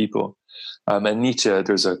groups of people. And Nietzsche,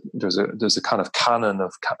 there's a kind of canon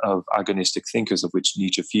of agonistic thinkers, of which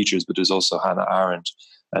Nietzsche features, but there's also Hannah Arendt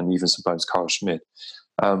and even sometimes Carl Schmitt.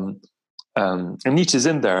 And Nietzsche's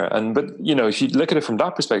in there. But if you look at it from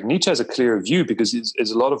that perspective, Nietzsche has a clear view because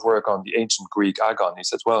it's a lot of work on the ancient Greek agon. He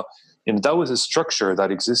says, well, that was a structure that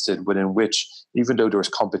existed within which, even though there was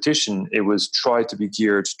competition, it was tried to be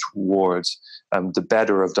geared towards the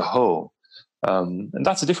better of the whole. And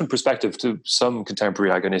that's a different perspective to some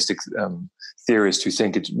contemporary agonistic theorists who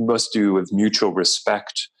think it must do with mutual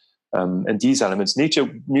respect. And these elements, Nietzsche,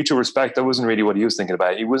 mutual respect, that wasn't really what he was thinking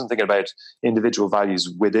about. He wasn't thinking about individual values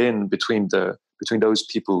between those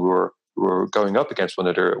people who were going up against one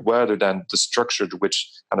another, rather than the structure which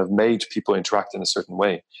kind of made people interact in a certain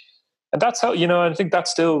way. And that's how, I think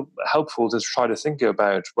that's still helpful to try to think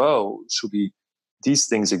about, well, these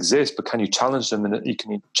things exist, but can you challenge them and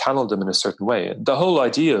can you channel them in a certain way? And the whole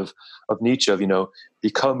idea of Nietzsche of,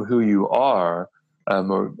 become who you are,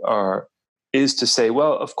 or is to say,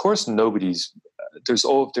 well, of course there's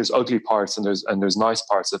ugly parts and there's nice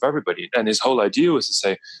parts of everybody. And his whole idea was to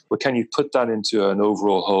say, well, can you put that into an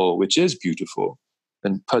overall whole, which is beautiful,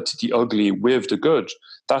 and put the ugly with the good?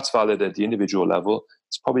 That's valid at the individual level.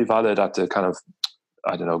 It's probably valid at the kind of,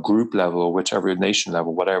 I don't know, group level, or whichever nation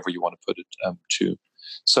level, whatever you want to put it to.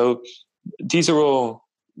 So these are all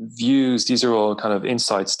views, these are all kind of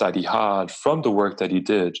insights that he had from the work that he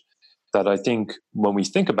did, that I think when we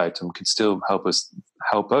think about them can still help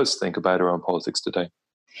us think about our own politics today.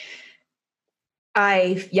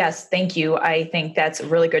 Yes, thank you. I think that's a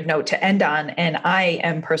really good note to end on. And I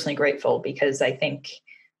am personally grateful, because I think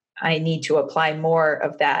I need to apply more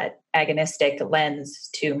of that agonistic lens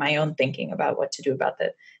to my own thinking about what to do about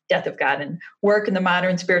the death of God and work in the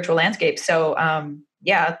modern spiritual landscape. So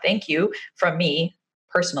thank you from me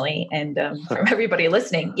personally, and from everybody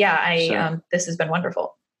listening. Sure. This has been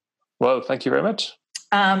wonderful. Well, thank you very much.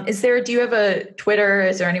 Do you have a Twitter?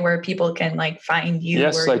 Is there anywhere people can find you?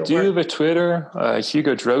 Yes, I do have a Twitter,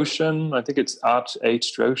 Hugo Droshan. I think it's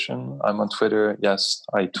 @HDroshan. I'm on Twitter. Yes,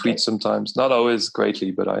 I tweet sometimes, not always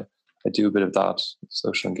greatly, but I do a bit of that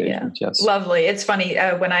social engagement. Yeah. Yes. Lovely. It's funny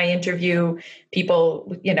when I interview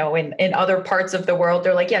people, in other parts of the world,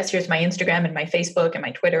 they're like, yes, here's my Instagram and my Facebook and my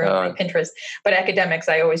Twitter and my Pinterest. But academics,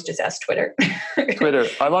 I always just ask Twitter. Twitter.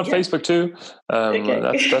 I'm on Facebook too.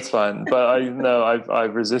 That's fine. But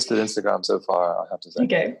I've resisted Instagram so far, I have to say.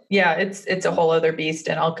 Okay. Yeah, it's a whole other beast,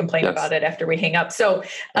 and I'll complain about it after we hang up. So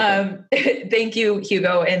thank you,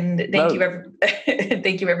 Hugo. And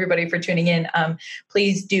thank you everybody for tuning in.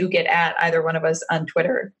 Please do get at either one of us on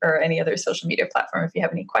Twitter or any other social media platform if you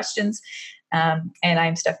have any questions. And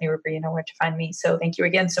I'm Stephanie Ruper. You know where to find me. So thank you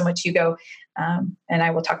again so much, Hugo. And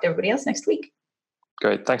I will talk to everybody else next week.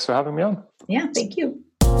 Great. Thanks for having me on. Yeah, thank you.